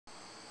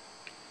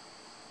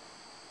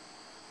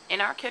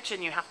In our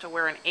kitchen, you have to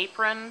wear an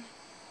apron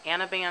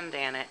and a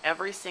bandana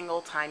every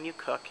single time you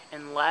cook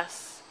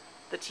unless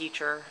the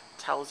teacher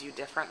tells you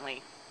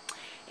differently.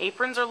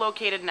 Aprons are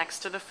located next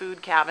to the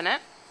food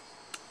cabinet,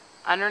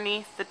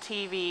 underneath the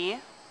TV,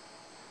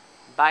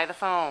 by the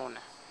phone.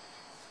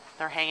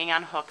 They're hanging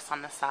on hooks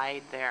on the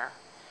side there.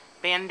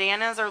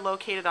 Bandanas are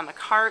located on the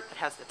cart that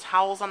has the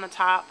towels on the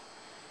top,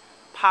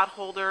 pot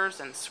holders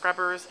and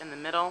scrubbers in the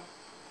middle,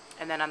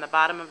 and then on the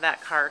bottom of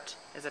that cart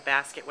is a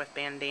basket with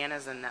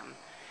bandanas in them.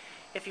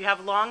 If you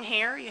have long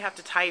hair, you have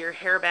to tie your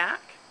hair back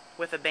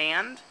with a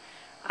band.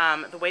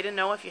 The way to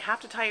know if you have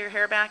to tie your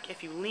hair back,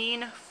 if you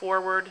lean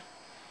forward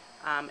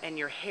and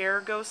your hair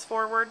goes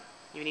forward,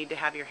 you need to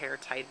have your hair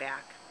tied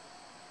back.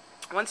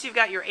 Once you've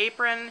got your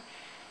apron,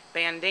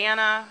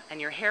 bandana,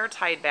 and your hair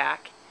tied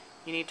back,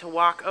 you need to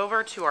walk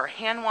over to our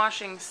hand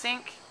washing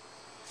sink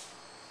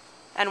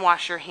and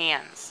wash your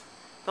hands.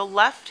 The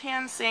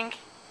left-hand sink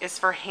is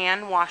for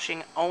hand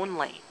washing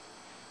only.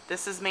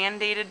 This is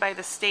mandated by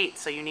the state,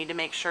 so you need to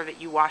make sure that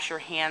you wash your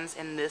hands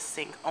in this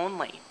sink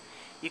only.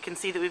 You can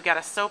see that we've got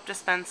a soap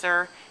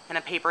dispenser and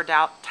a paper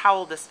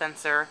towel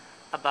dispenser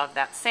above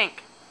that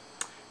sink.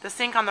 The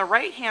sink on the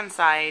right-hand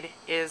side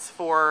is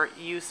for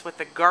use with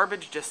the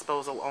garbage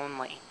disposal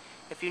only.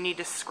 If you need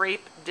to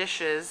scrape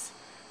dishes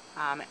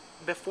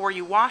before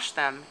you wash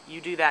them,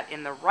 you do that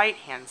in the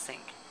right-hand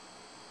sink.